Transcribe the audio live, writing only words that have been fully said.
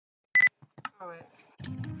Alright.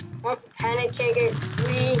 Well, Panic Cake is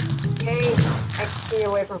 3k XP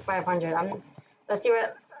away from 500. Let's see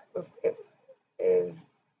what if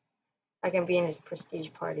I can be in his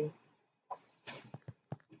prestige party.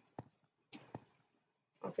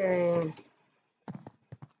 Okay.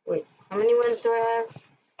 Wait, how many wins do I have?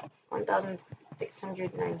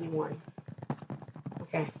 1,691.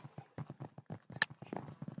 Okay.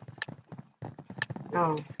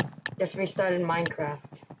 No, just restarted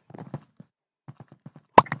Minecraft.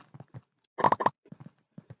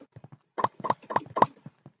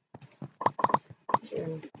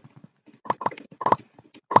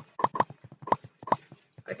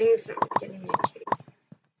 I think it's getting me a cake.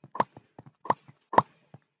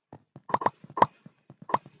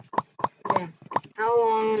 Yeah. How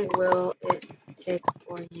long will it take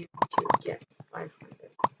for you to get 500?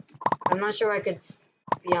 I'm not sure I could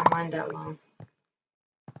be online that long.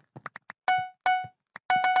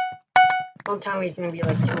 Don't tell me it's gonna be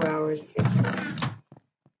like 2 hours.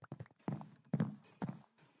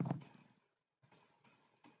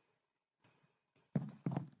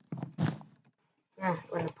 Yeah,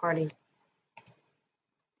 we're in a party.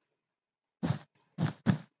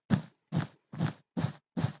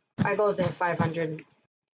 I goes to hit 500.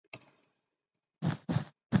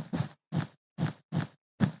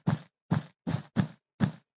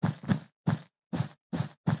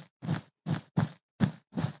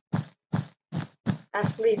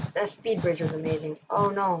 That speed bridge was amazing. Oh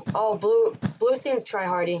no. Oh, blue seems try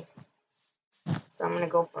hardy. So I'm gonna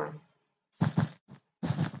go for him.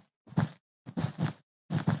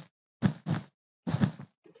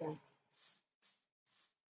 Okay.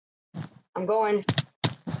 I'm going.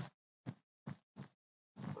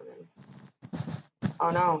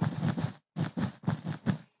 Oh no.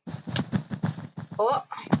 Oh.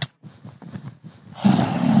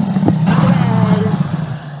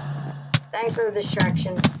 Thanks for the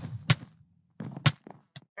distraction.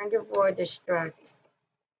 Thank you for distract.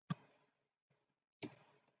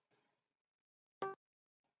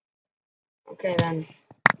 Okay then.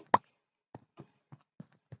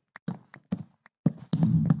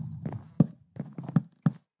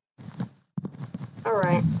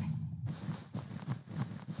 Alright.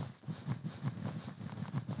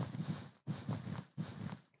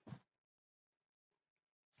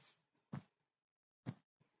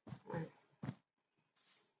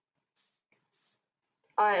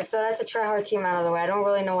 Alright, so that's a tryhard team out of the way. I don't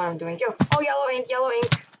really know what I'm doing. Yo, oh, yellow ink,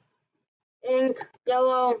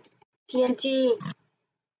 yellow, TNT,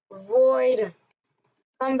 void,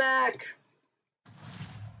 come back.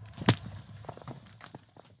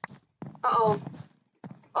 Uh-oh.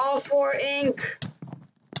 Oh, 4 ink.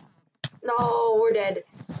 No, we're dead.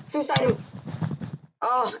 Suicide him.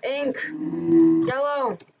 Oh, ink.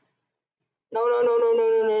 Yellow. No.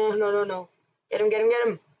 Get him.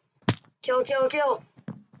 Kill.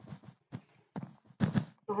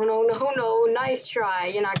 Oh, no. Nice try.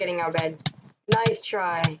 You're not getting out of bed. Nice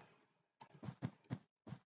try.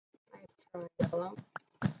 Yellow.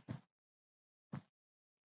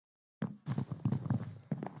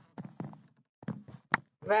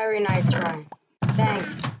 Very nice try.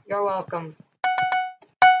 Thanks. You're welcome.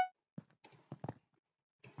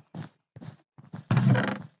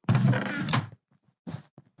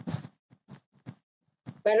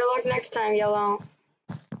 Better luck next time, yellow.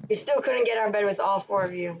 We still couldn't get out of bed with all 4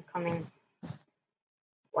 of you coming.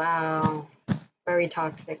 Wow. Very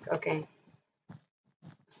toxic. Okay.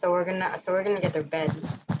 So we're gonna get their bed.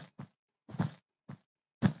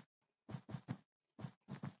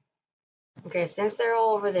 Okay, since they're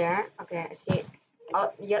all over there, okay, I see.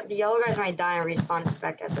 The yellow guys might die and respawn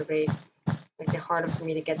back at their base. Make it harder for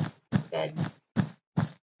me to get bed.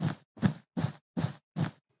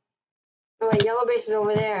 Oh, the yellow base is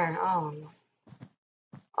over there. Oh.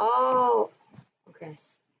 Oh. Okay.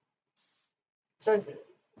 So,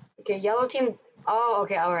 okay, yellow team. Oh,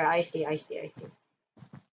 okay. All right. I see what's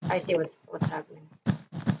happening.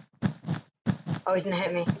 Oh, he's gonna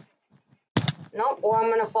hit me. Nope. Or I'm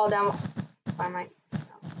gonna fall down by my.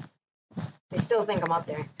 They still think I'm up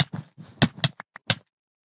there.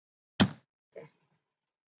 Okay.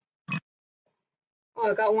 Oh,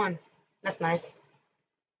 I got one. That's nice.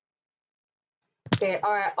 Okay,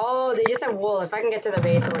 alright. Oh, they just have wool. If I can get to the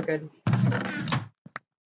base, we're good.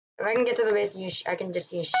 If I can get to the base, I can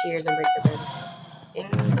just use shears and break the bed.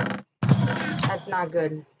 That's not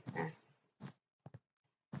good. Yeah.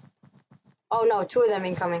 Oh no, 2 of them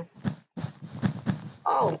incoming.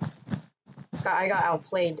 Oh. I got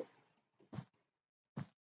outplayed.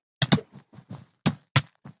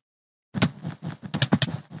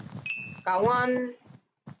 Got one.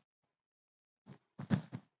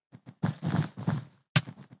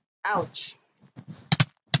 Ouch.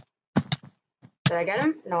 Did I get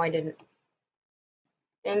him? No, I didn't.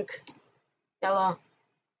 Pink. Yellow.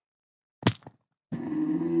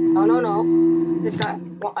 Oh, no. This guy.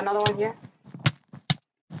 Well, another one here.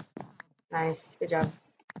 Nice. Good job.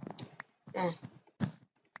 Yeah.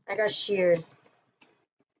 I got shears.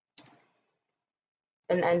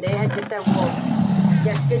 And they had just said wolf.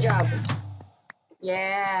 Yes, good job.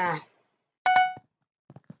 Yeah.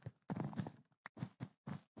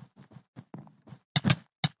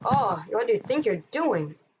 Oh, what do you think you're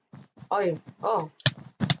doing? Oh, you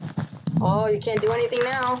can't do anything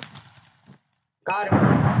now. Got him.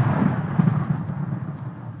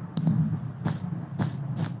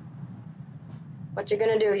 What you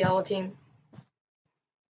gonna do, yellow team?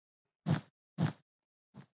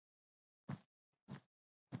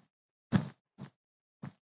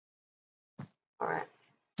 Alright.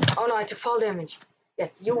 Oh no, I took fall damage.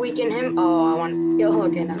 Yes, you weaken him. Oh, I want to kill.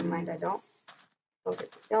 Okay, never mind, I don't. Don't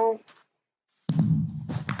get the kill.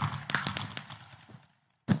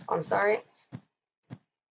 I'm sorry.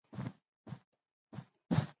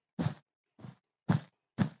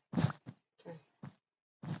 Okay.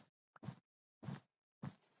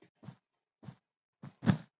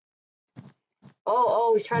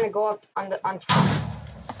 Oh, he's trying to go up on top.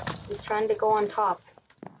 He's trying to go on top.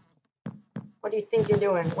 What do you think you're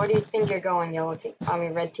doing? Where do you think you're going, yellow team? I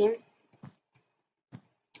mean, red team?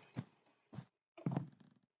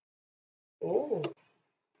 Ooh.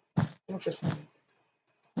 Interesting.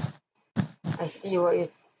 I see what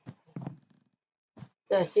you...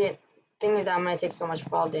 I see it. Thing is that I'm gonna take so much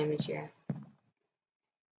fall damage here.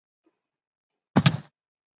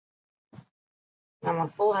 I'm on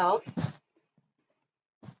full health.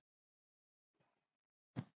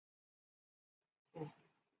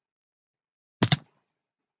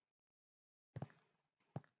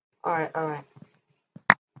 Alright. Okay,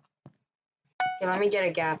 let me get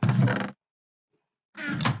a gap. I'm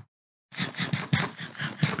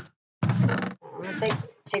gonna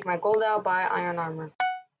take my gold out, buy iron armor.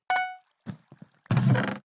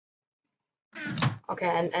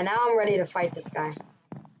 Okay, and now I'm ready to fight this guy.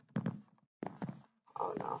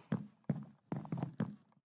 Oh no.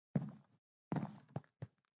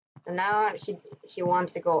 And now he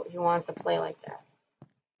wants to play like that.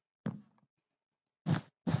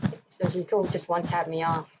 So he could just one-tap me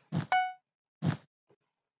off. We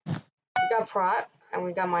got prot, and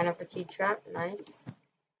we got minor fatigue trap. Nice.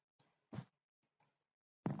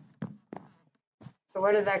 So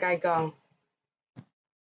where did that guy go?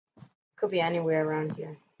 Could be anywhere around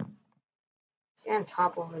here. Is he on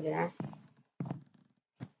top over there?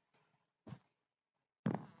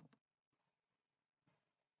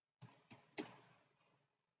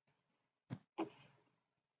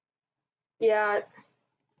 Yeah,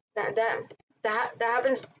 that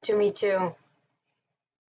happens to me too.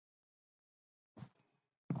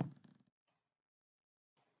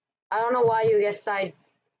 I don't know why you get side.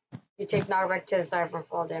 You take knockback to the side for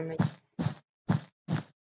fall damage.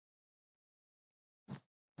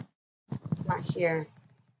 It's not here.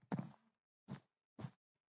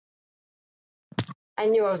 I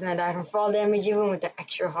knew I was gonna die from fall damage even with the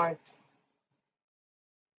extra hearts.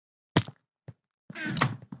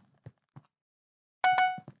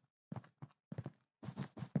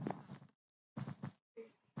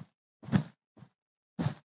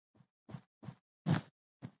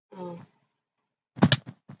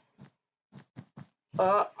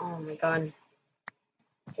 Oh my god.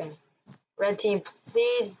 Okay. Red team,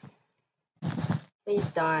 please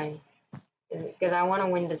die. Because I want to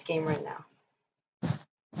win this game right now.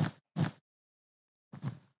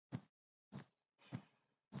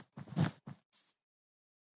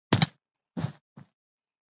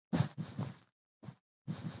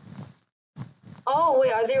 Oh,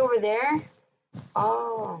 wait, are they over there?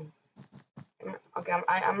 Oh. Okay,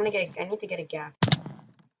 I'm gonna get, I need to get a gap.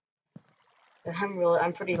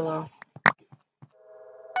 I'm pretty low.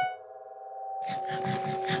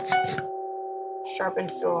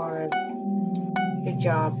 Sharpened swords. Good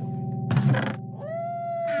job.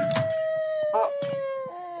 Oh.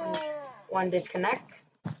 One disconnect.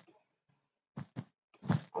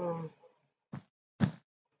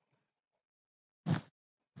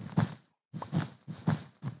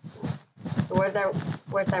 So where's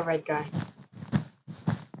that red guy?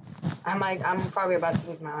 I'm probably about to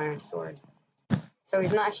lose my iron sword. So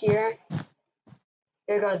he's not here.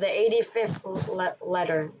 Here we go, the 85th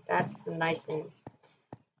letter. That's a nice name.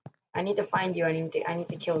 I need to find you. I need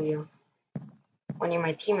to kill you. One of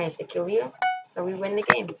my teammates to kill you, so we win the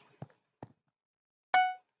game.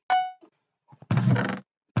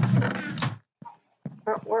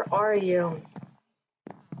 Where are you?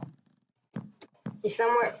 He's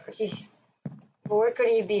somewhere. Where could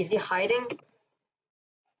he be? Is he hiding?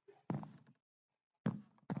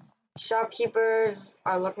 Shopkeepers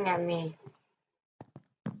are looking at me.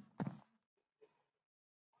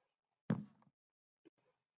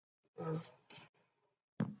 Oh.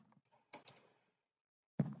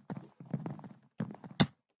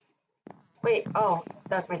 Wait, oh,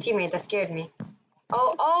 that's my teammate. That scared me.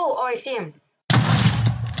 Oh, I see him.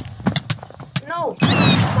 No!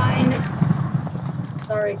 Mine.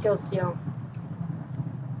 Sorry, kill steal.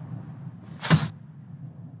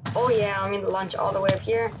 Oh yeah, let me launch all the way up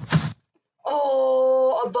here.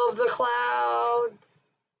 Oh, above the clouds.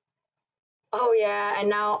 Oh yeah, and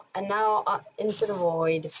now into the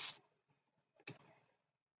void.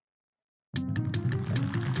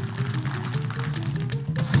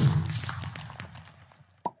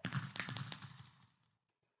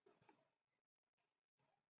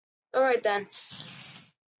 All right then.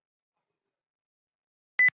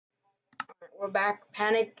 We're back.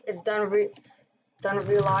 Panic is done. Done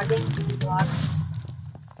relogging.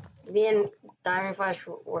 Me and Diamond Flash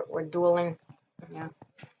were dueling. Yeah.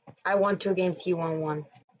 I won 2 games. He won 1.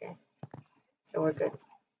 Okay. So we're good.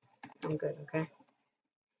 I'm good. Okay.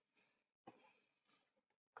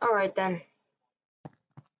 All right then.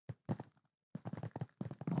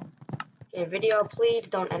 Okay. Video, please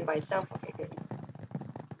don't end by itself. Okay. Good.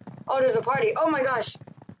 Oh, there's a party. Oh my gosh.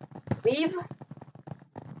 Leave.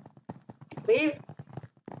 Leave.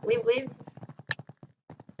 Leave.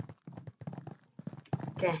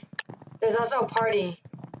 Okay. There's also a party.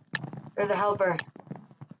 There's a helper.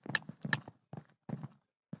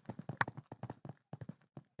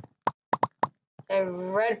 A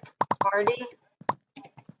red party.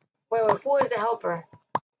 Wait, who is the helper?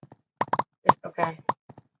 Okay.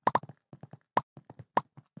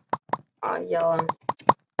 Yellow.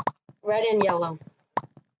 Red and yellow.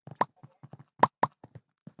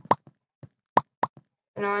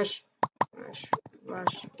 Rush.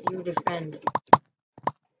 You defend.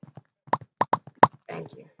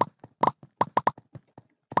 Thank you.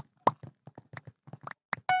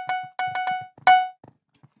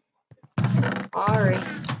 Alright.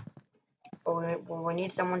 But we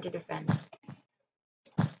need someone to defend.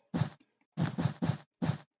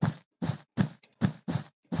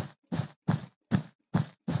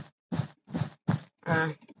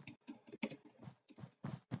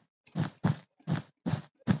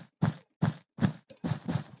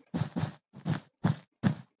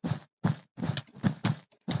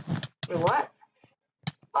 Wait, what?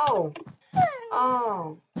 Oh.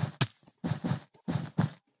 Oh.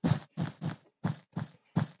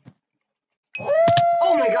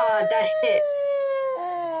 Oh my god, that hit.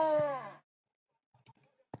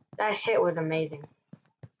 That hit was amazing.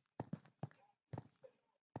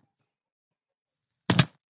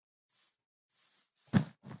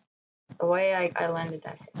 The way I landed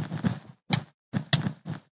that hit.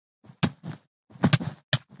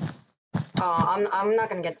 Oh, I'm not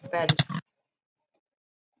gonna get this bed.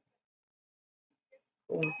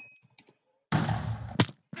 Ooh.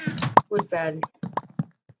 Who's bad?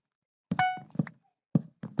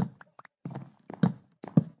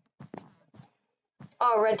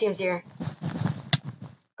 Oh, red team's here.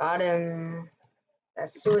 Got him.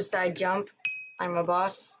 That's suicide jump. I'm a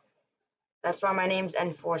boss. That's why my name's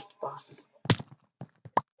Enforced Boss.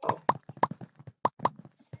 Oh.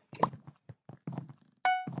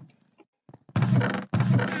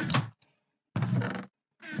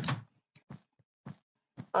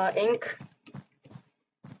 Ink.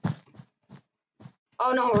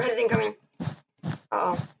 Oh no, red is incoming.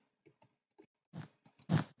 Uh-oh.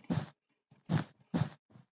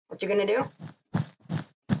 What you gonna do?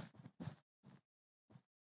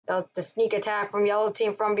 The sneak attack from yellow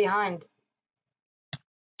team from behind.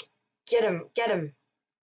 Get him.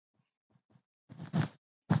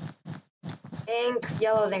 Ink,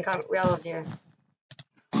 yellow's incoming. Yellow's here.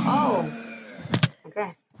 Oh.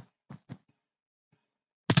 Okay.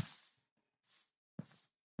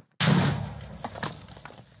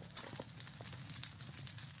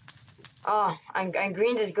 Oh, and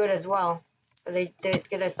green's is good as well.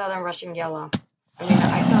 Because I saw them rushing yellow. I mean,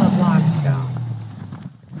 I saw the block, so.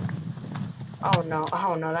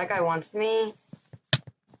 Oh no, that guy wants me.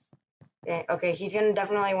 Okay, he's gonna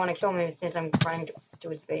definitely want to kill me since I'm running to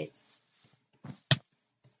his base.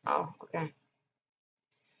 Oh, okay.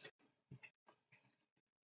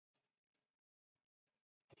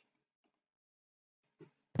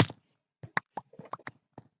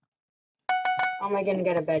 How am I gonna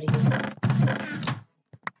get a bed here?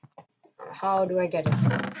 How do I get it?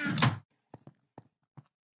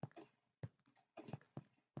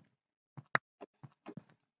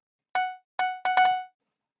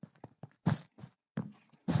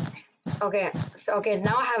 Okay, so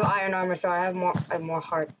now I have iron armor, so I have more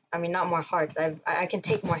heart. I mean, not more hearts. I can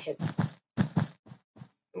take more hits.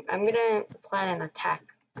 I'm gonna plan an attack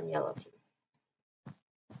on yellow team.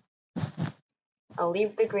 I'll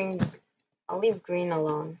leave green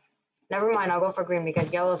alone. Never mind, I'll go for green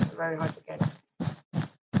because yellow's very hard to get.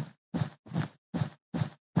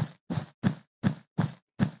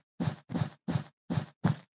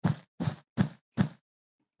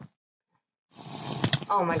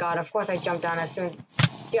 Oh my god, of course I jumped down as soon.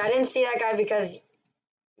 See, I didn't see that guy because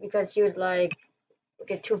he was like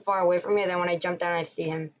too far away from me. Then when I jumped down, I see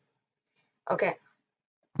him. Okay,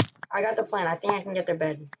 I got the plan. I think I can get their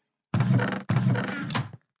bed.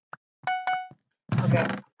 Okay,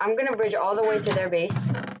 I'm gonna bridge all the way to their base.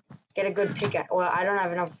 Get a good pickaxe. Well, I don't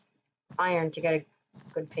have enough iron to get a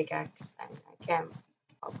good pickaxe. I can't.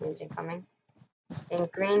 Oh, green's incoming. In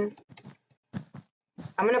green.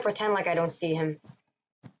 I'm gonna pretend like I don't see him.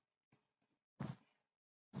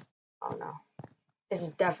 Oh no. This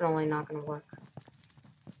is definitely not gonna work.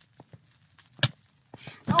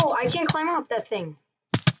 Oh, I can't climb up that thing.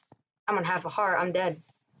 I'm on half a heart. I'm dead.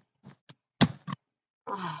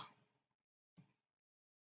 Oh.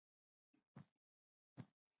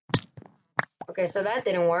 Okay, so that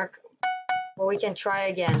didn't work. But we can try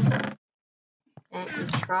again. And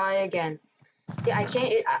try again. See, I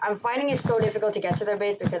can't. I'm finding it so difficult to get to their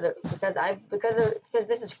base because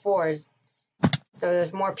this is fours. So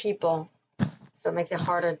there's more people. So it makes it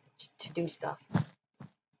harder to do stuff.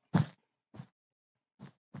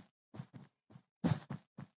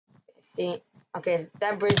 See, okay, so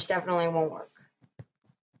that bridge definitely won't work.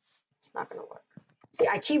 It's not gonna work. See,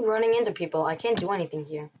 I keep running into people. I can't do anything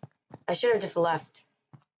here. I should have just left.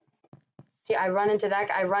 See, I run into that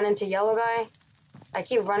guy. I run into yellow guy. I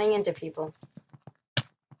keep running into people.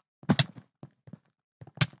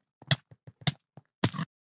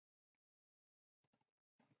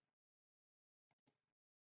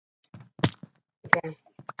 Okay.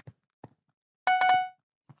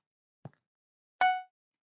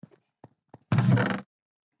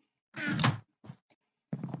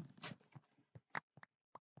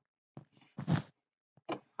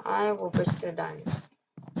 I will push to the diamond.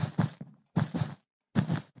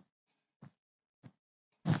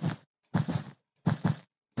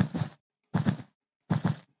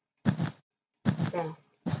 Okay.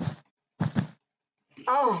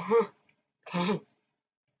 Oh, okay.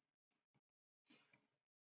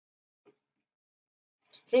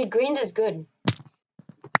 See, green is good.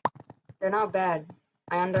 They're not bad.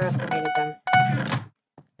 I underestimated them.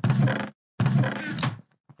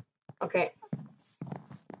 Okay.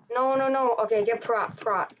 No, no, no. Okay, get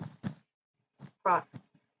prot.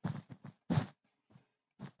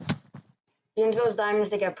 Use those diamonds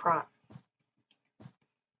to get prot.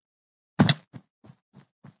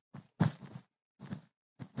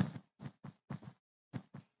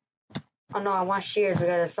 Oh no, I want shears because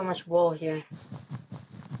there's so much wool here.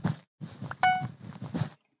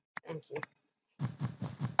 Thank you.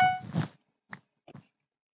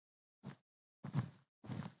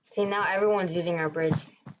 See, now everyone's using our bridge.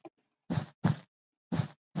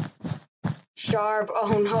 Sharp.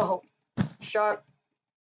 Oh no. Sharp.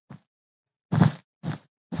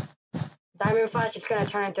 Diamond Flash is gonna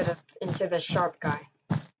turn into the sharp guy.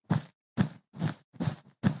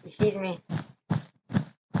 He sees me.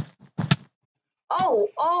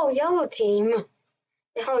 Oh, yellow team.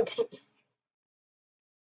 Yellow team.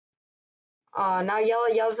 Oh, now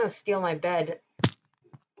yellow's gonna steal my bed.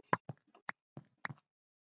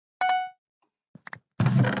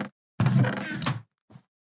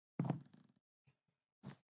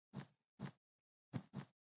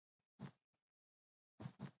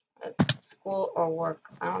 School or work?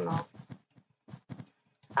 I don't know.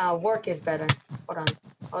 Work is better. Hold on.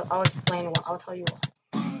 I'll explain what. I'll tell you what.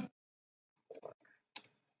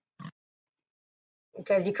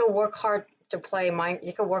 Because you could work hard to play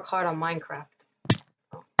you could work hard on Minecraft.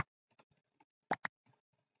 Oh.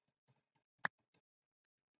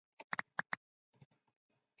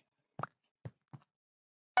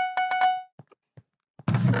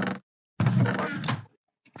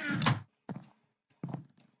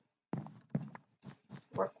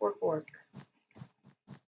 Work.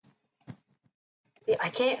 See, I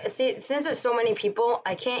can't see since there's so many people,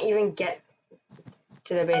 I can't even get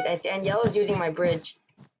to the base. I see, and yellow's using my bridge.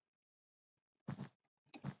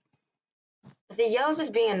 See, yellow's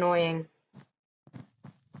just being annoying.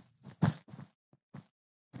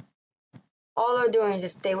 All they're doing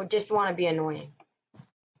is they would just want to be annoying.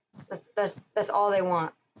 That's all they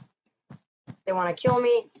want. They want to kill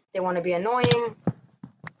me. They want to be annoying.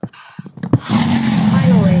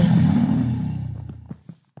 Finally.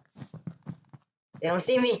 They don't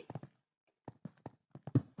see me.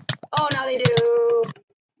 Oh, now they do.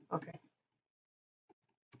 Okay.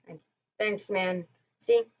 Thanks, man.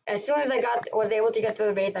 See, as soon as I was able to get to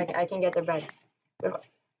the base, I can get their bed.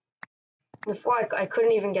 Before I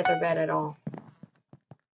couldn't even get their bed at all.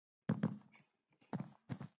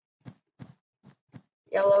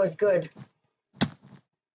 Yellow is good.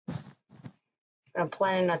 I'm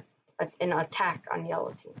planning an attack on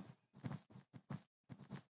yellow team.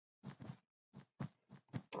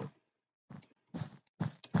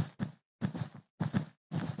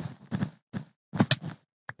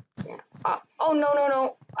 Yeah. Oh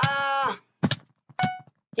no.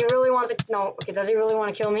 He really wants to. No. Okay. Does he really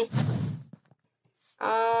want to kill me?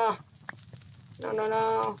 No.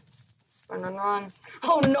 Run.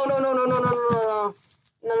 Oh no.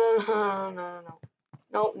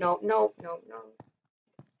 No.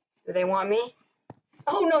 Do they want me?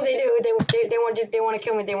 Oh no, they do. They want to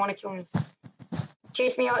kill me. They want to kill me.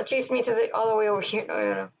 Chase me out. Chase me to all the way over here.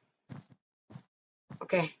 No.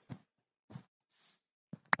 Okay.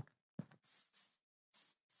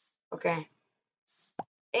 Okay.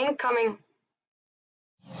 Incoming.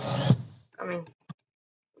 Coming.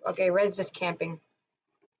 Okay, red's just camping.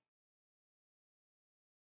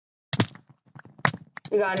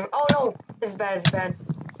 You got him. Oh no! This is bad.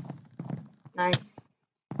 Nice.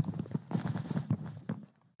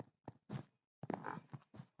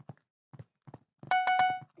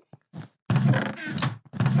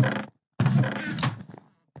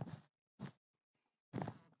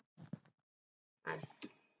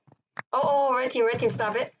 Nice. Oh, red team,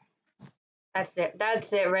 stop it. That's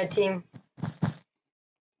it, red team.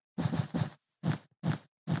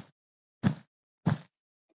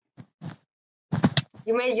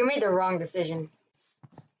 You made the wrong decision.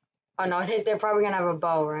 Oh no, they're probably gonna have a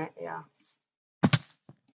bow, right? Yeah.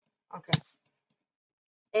 Okay.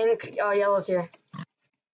 Oh, yellow's here.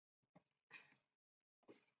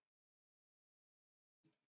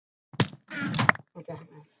 Okay,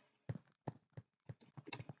 nice.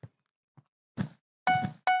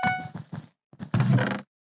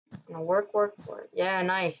 Gonna work. Yeah,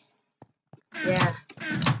 nice. Yeah.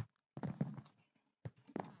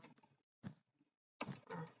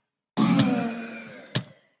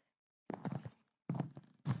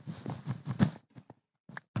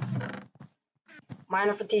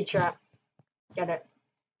 Minor fatigue trap. Get it.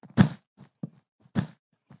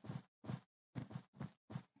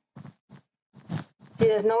 See,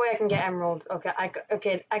 there's no way I can get emeralds. Okay, I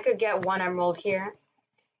could get one emerald here.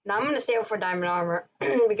 Now I'm gonna save it for diamond armor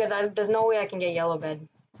because there's no way I can get yellow bed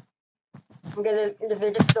because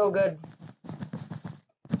they're just so good.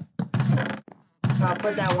 So I'll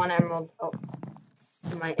put that one emerald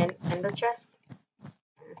in my ender chest.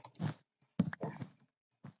 Yeah.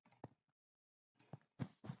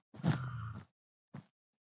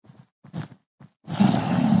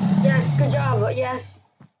 Yes, good job.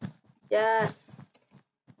 Yes.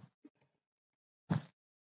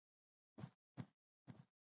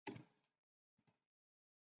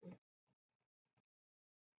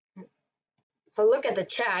 Oh, look at the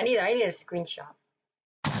chat. I need a screenshot.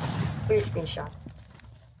 3 screenshots.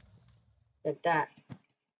 Get that.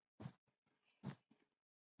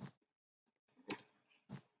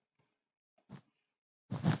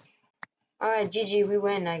 Alright, GG, we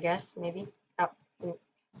win, I guess. Maybe. Oh,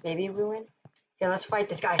 maybe we win. Okay, let's fight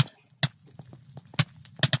this guy.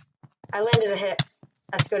 I landed a hit.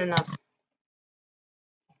 That's good enough.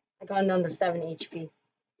 I got him down to 7 HP.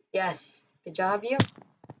 Yes. Good job, you.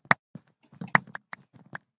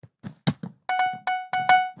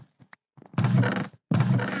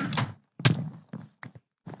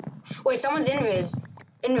 Wait, someone's invis.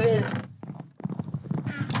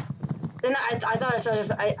 Then I thought I saw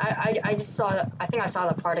just I just saw I think I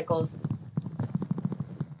saw the particles.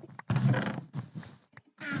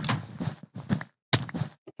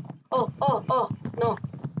 Oh no.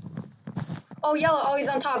 Oh, yellow. Oh, he's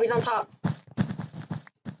on top.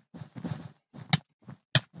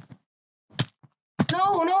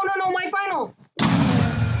 No, my final.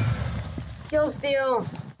 Kill steal.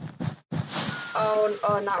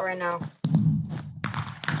 Oh, not right now.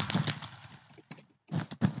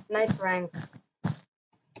 Nice rank.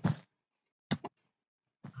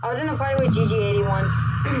 I was in a party with GG80 once.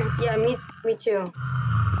 Yeah, me too.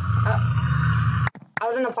 I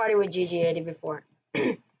was in a party with GG80 before.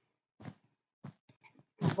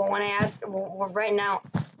 But when I asked, well, right now,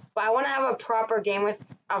 but I want to have a proper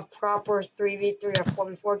 3v3 or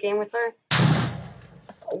 4v4 game with her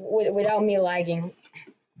without me lagging.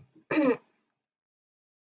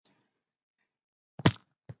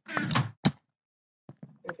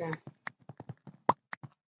 Okay.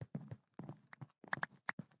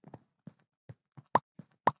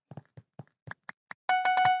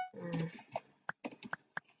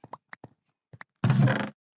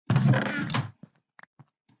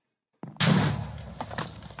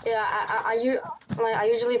 Yeah, I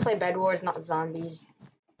usually play bedwars, not zombies.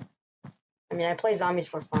 I mean, I play zombies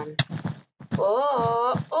for fun.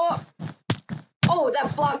 Oh,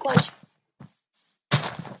 that block clutch.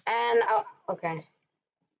 And okay,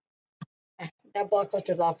 that block clutch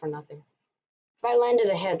was all for nothing. If I landed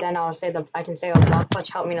a hit, then I can say the block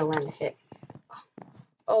clutch helped me to land a hit.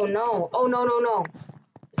 Oh no! Oh no! No no!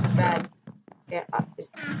 This is bad. Yeah.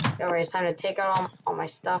 Alright, it's time to take out all my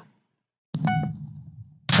stuff.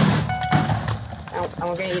 And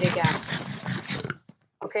we're gonna eat a gap.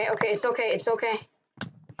 Okay. Okay. It's okay. It's okay.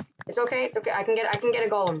 It's okay. It's okay. I can get a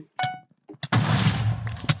golem.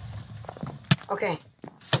 Okay.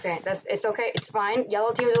 Okay. It's okay. It's fine.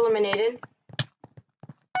 Yellow team is eliminated.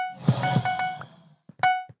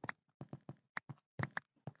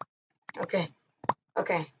 Okay.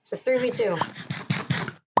 Okay. So 3v2.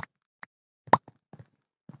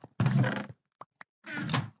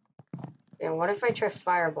 Yeah, what if I try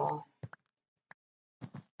fireball?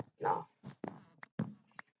 No.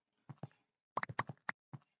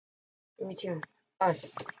 3v2.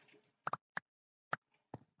 Us.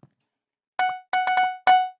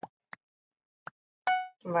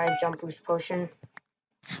 Can buy a jump boost potion.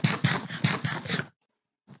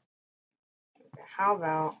 Okay, how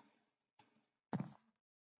about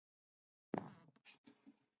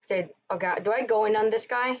say okay, do I go in on this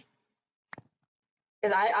guy?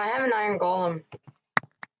 Because I have an iron golem.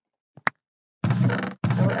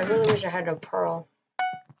 I really wish I had a pearl.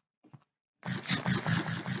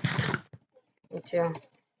 Me too.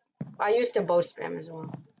 I used to bow spam as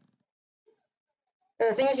well.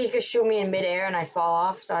 The thing is, he could shoot me in midair and I fall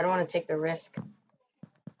off, so I don't want to take the risk.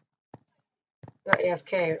 You're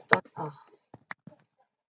AFK. Don't. Oh.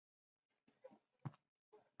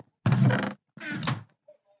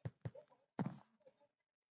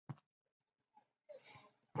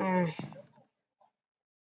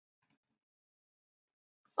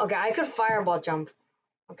 Okay, I could fireball jump.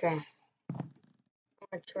 Okay. I'm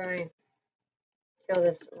gonna try kill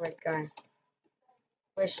this red guy.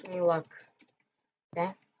 Wish me luck.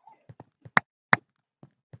 Okay.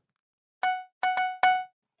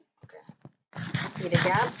 Okay. Need a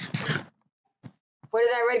gap. Where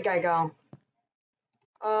did that red guy go?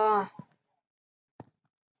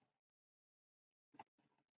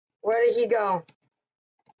 Where did he go?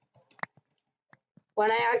 When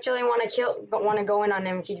I actually want to go in on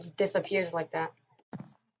him, he just disappears like that.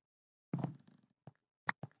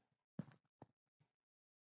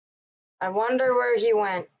 I wonder where he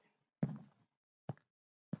went.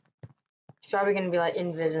 He's probably gonna be like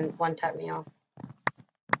invis and one tap me off.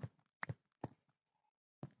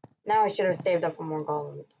 Now I should have saved up for more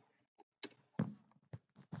golems.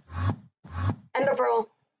 Ender pearl.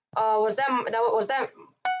 Was that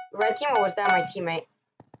red team or was that my teammate?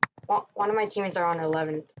 One of my teammates are on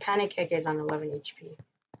 11. Panic Kick is on 11 HP.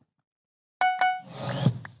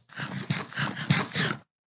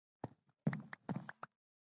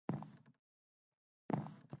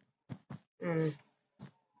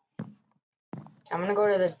 I'm gonna go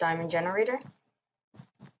to this diamond generator.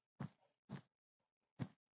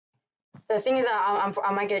 The thing is that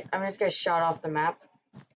I'm just get shot off the map.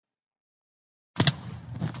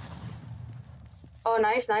 Oh,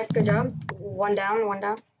 nice, good job. One down.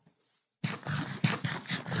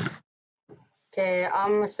 Okay,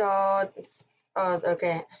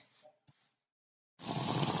 okay.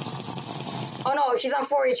 Oh no, he's on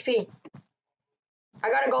 4 HP. I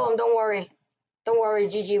got a golem, don't worry. Don't worry,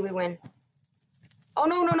 GG, we win. Oh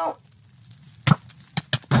no.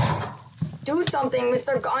 Do something,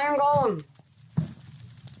 Mr. Iron Golem.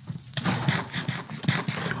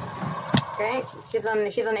 Okay, he's on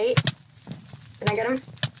 8. Can I get him?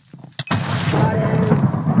 Got him.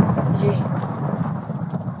 GG.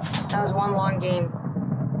 That was one long game.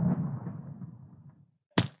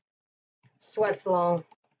 Sweats long.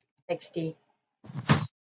 XD.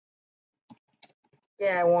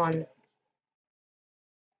 Yeah, I won.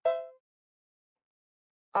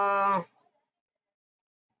 How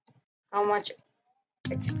much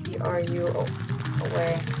XP are you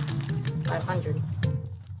away? 500.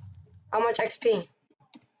 How much XP?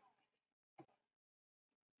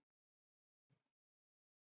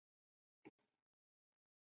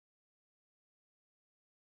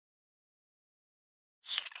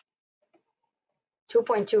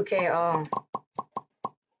 $2.2K. Oh,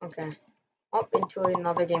 okay. Up into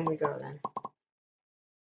another game we go then.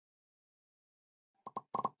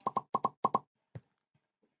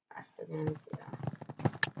 Faster games, yeah.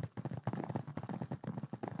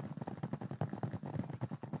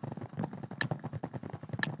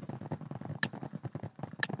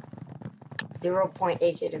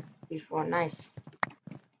 .8K to before. Nice.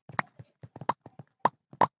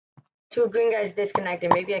 Two green guys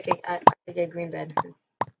disconnected. Maybe I could get green bed.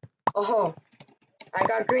 Oh, I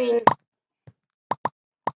got green.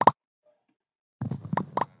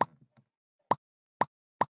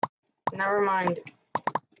 Never mind.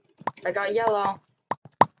 I got yellow.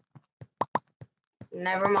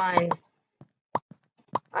 Never mind.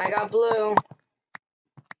 I got blue.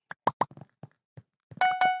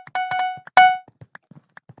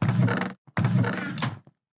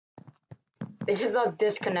 It's just all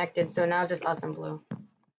disconnected, so now it's just us and blue.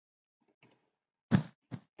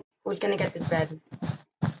 Who's gonna get this bed?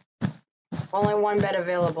 Only one bed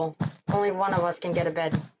available. Only one of us can get a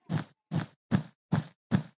bed.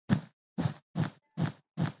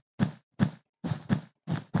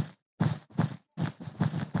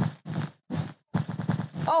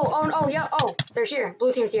 Oh, yeah, oh, they're here.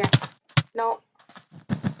 Blue team's here. No.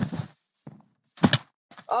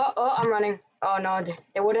 Oh, I'm running. Oh, no,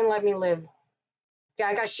 they wouldn't let me live. Yeah,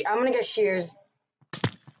 I'm gonna get shears.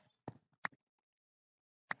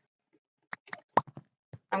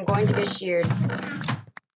 I'm going to get shears.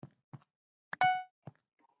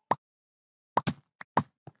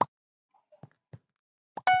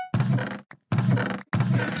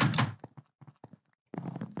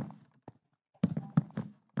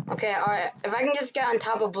 Okay, alright. If I can just get on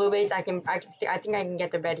top of blue base, I think I can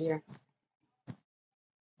get the bed here.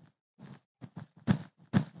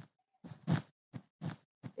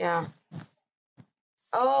 Yeah.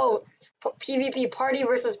 Oh, PvP, party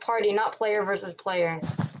versus party, not player versus player.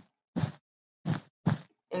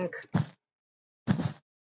 Ink.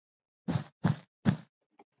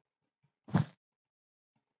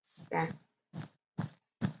 Yeah.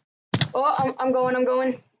 Oh, I'm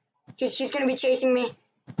going. He's gonna be chasing me.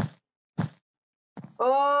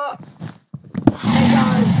 Oh, thank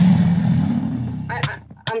God.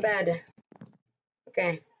 I'm bad.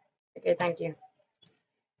 Okay, thank you.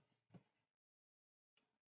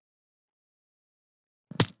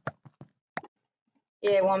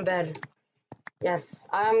 Yeah, one bed. Yes,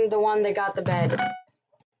 I'm the one that got the bed.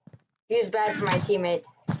 Feels bad for my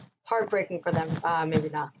teammates. Heartbreaking for them. Maybe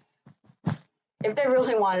not. If they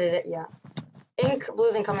really wanted it, yeah. Ink,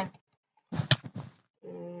 blue's incoming.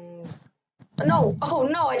 No! Oh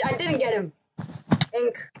no, I didn't get him.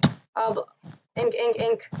 Ink. Ink.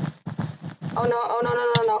 Oh no,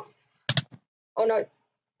 no. Oh no.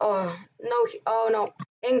 Oh no, oh no.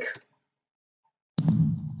 Ink.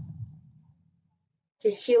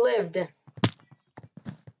 He lived.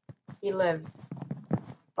 He lived.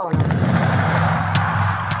 Oh no.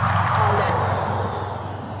 Oh, I'm dead.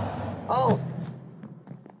 Oh.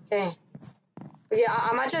 Okay. Yeah,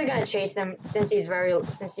 I'm actually gonna chase him since he's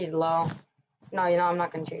low. No, I'm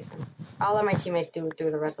not gonna chase him. I'll let my teammates do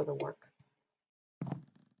the rest of the work.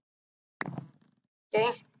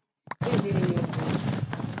 Okay. GG.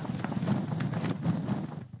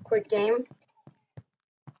 Quick game.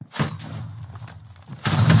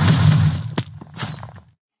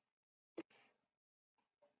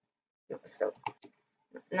 So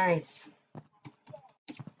nice.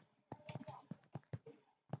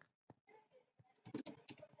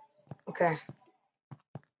 Okay.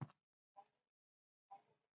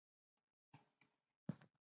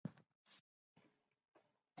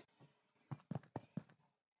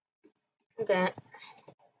 Okay.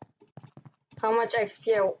 How much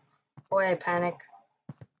XP? Oh, I panic.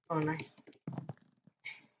 Oh, nice.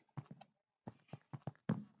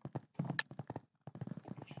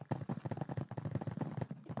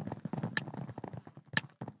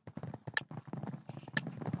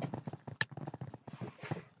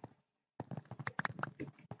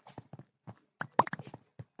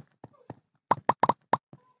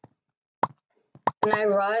 Can I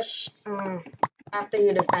rush? After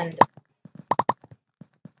you defend.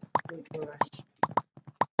 You rush.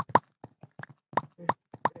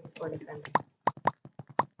 Before defending.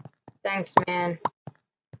 Thanks, man.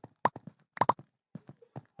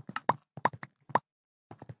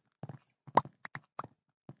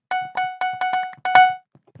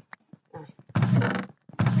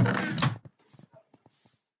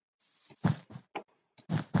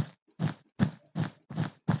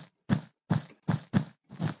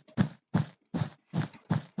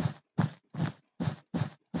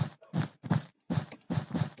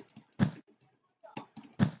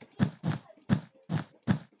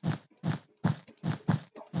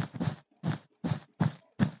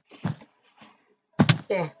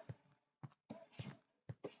 Okay.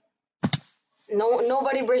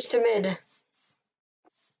 Nobody bridge to mid.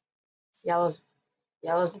 Yellow's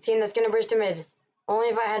the team that's gonna bridge to mid. Only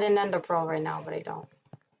if I had an Ender Pearl right now, but I don't.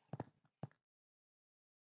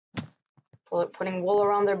 Putting wool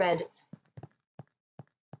around their bed.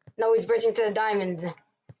 No, he's bridging to the diamonds.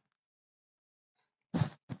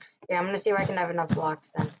 Yeah, I'm gonna see if I can have enough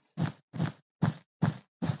blocks then.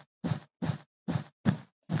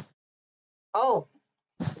 Oh,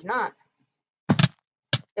 he's not.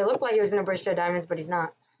 It looked like he was gonna bridge to the diamonds, but he's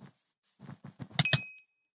not.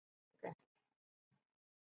 Okay.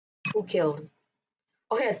 2 kills.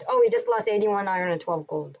 Okay, oh, he just lost 81 iron and 12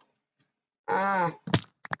 gold. Ah.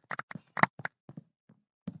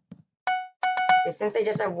 Okay, since they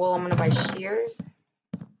just have wool, I'm gonna buy shears.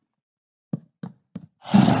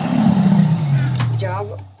 Good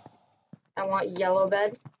job. I want yellow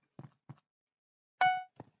bed.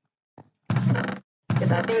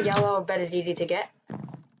 Because I think yellow bed is easy to get.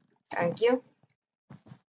 Thank you.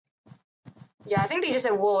 Yeah, I think they just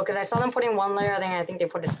had wool because I saw them putting 1 layer, I think they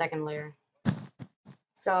put a 2nd layer.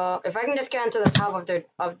 So if I can just get onto the top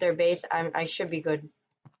of their base, I should be good.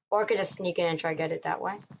 Or I could just sneak in and try to get it that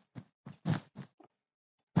way.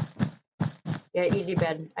 Yeah, easy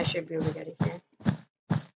bed. I should be able to get it here.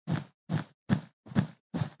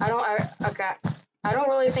 Okay. I don't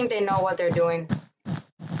really think they know what they're doing.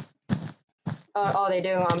 Oh, they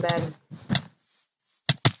do. I'm bad.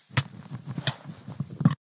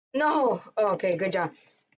 No! Oh, okay, good job.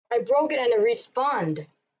 I broke it and it respawned.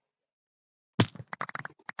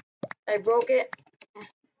 I broke it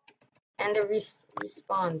and it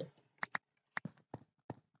respawned.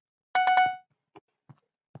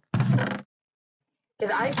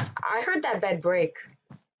 Because I heard that bed break.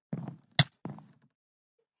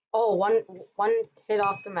 Oh, one hit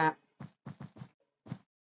off the map.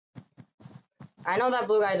 I know that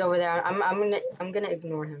blue guy's over there. I'm gonna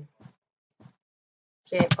ignore him.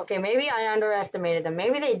 Okay, maybe I underestimated them.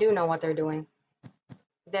 Maybe they do know what they're doing.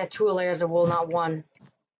 They have 2 layers of wool, not 1.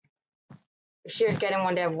 The shear's getting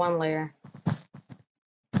one, they have 1 layer.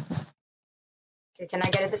 Okay, can I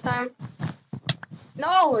get it this time?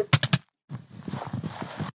 No!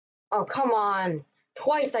 Oh, come on.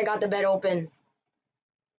 Twice I got the bed open.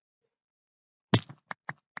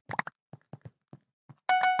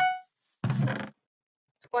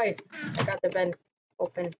 Twice I got the bed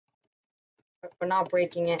open. For not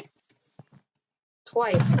breaking it.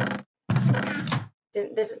 Twice.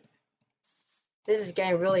 This is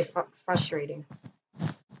getting really frustrating.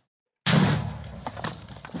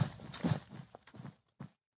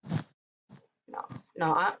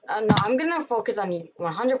 No, I'm gonna focus on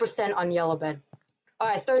 100% on yellow bed. All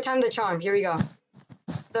right, 3rd time the charm. Here we go.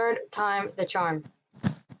 3rd time the charm.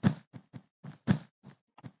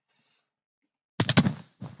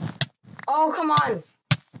 Oh, come on!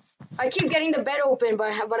 I keep getting the bed open,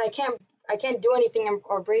 but I can't do anything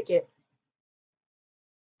or break it.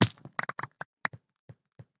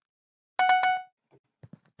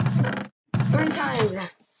 Three times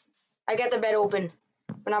I get the bed open,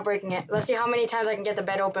 but not breaking it. Let's see how many times I can get the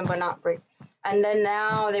bed open but not break. And then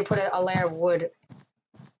now they put a layer of wood.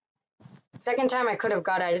 2nd time I could have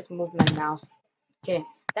got it. I just moved my mouse. Okay,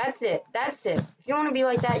 that's it. That's it. If you want to be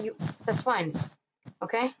like that, that's fine.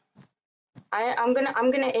 Okay. I'm gonna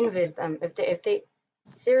invis them if they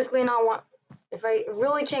seriously not want. If I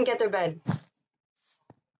really can't get their bed.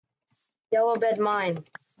 Yellow bed mine.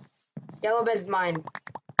 Yellow bed's mine.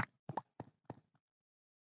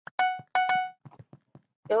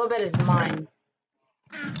 Yellow bed is mine.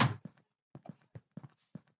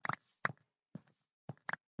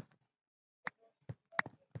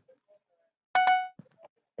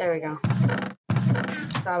 There we go.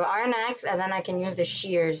 So I have iron axe, and then I can use the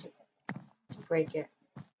shears to break it.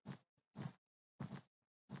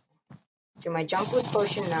 Do my jump boost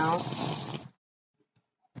potion now.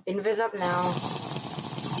 Invis up now.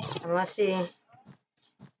 And let's see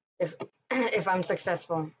if if I'm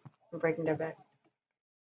successful in breaking their bed.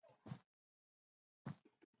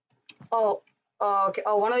 Oh, okay.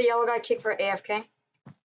 Oh, one of the yellow guy kicked for AFK.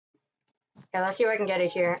 Yeah, let's see if I can get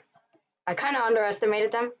it here. I kind of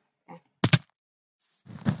underestimated them. Okay.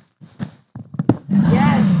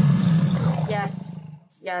 Yes! Yes.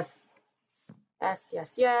 Yes. Yes,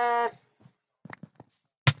 yes, yes.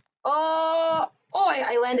 Oh! Oh,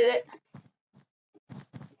 I landed it.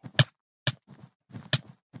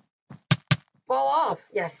 Fall off.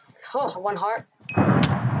 Yes. Oh, 1 heart.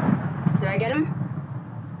 Did I get him?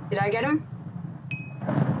 Did I get him?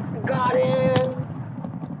 Got him!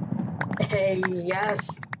 Hey,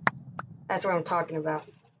 yes. That's what I'm talking about.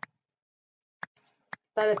 Is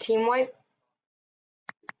that a team wipe?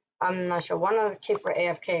 I'm not sure. One of the kicked for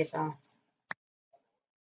AFK, so.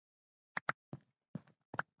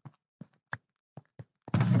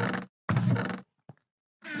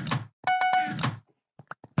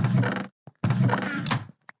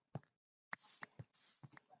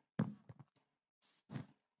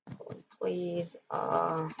 please.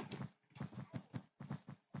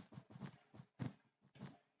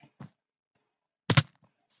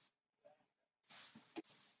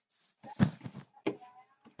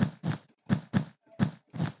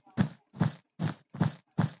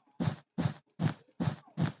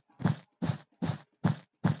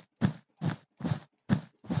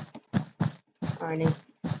 Alrighty.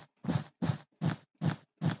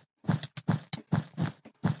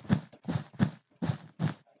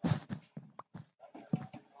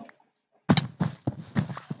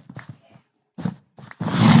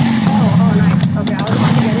 Oh, nice. Okay, I was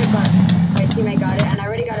about to get it, but my teammate got it, and I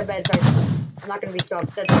already got a bed, so I'm not gonna be so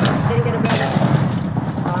upset that I didn't get a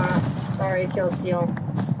bed. Sorry, kill steal.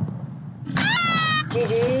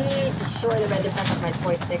 GG! Destroy the bed defense with my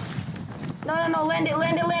toy stick. No, land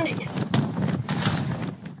it, yes!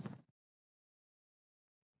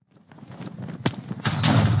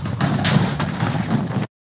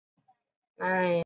 Nice.